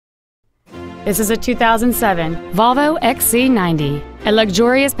This is a 2007 Volvo XC90, a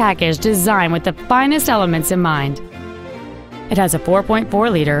luxurious package designed with the finest elements in mind. It has a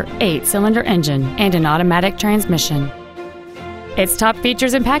 4.4-liter, 8-cylinder engine and an automatic transmission. Its top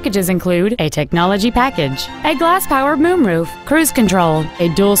features and packages include a technology package, a glass-powered moonroof, cruise control, a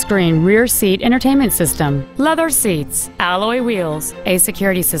dual-screen rear seat entertainment system, leather seats, alloy wheels, a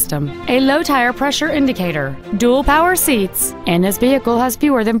security system, a low-tire pressure indicator, dual power seats, and this vehicle has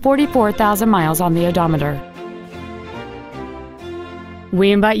fewer than 44,000 miles on the odometer.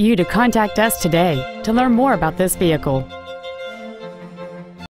 We invite you to contact us today to learn more about this vehicle.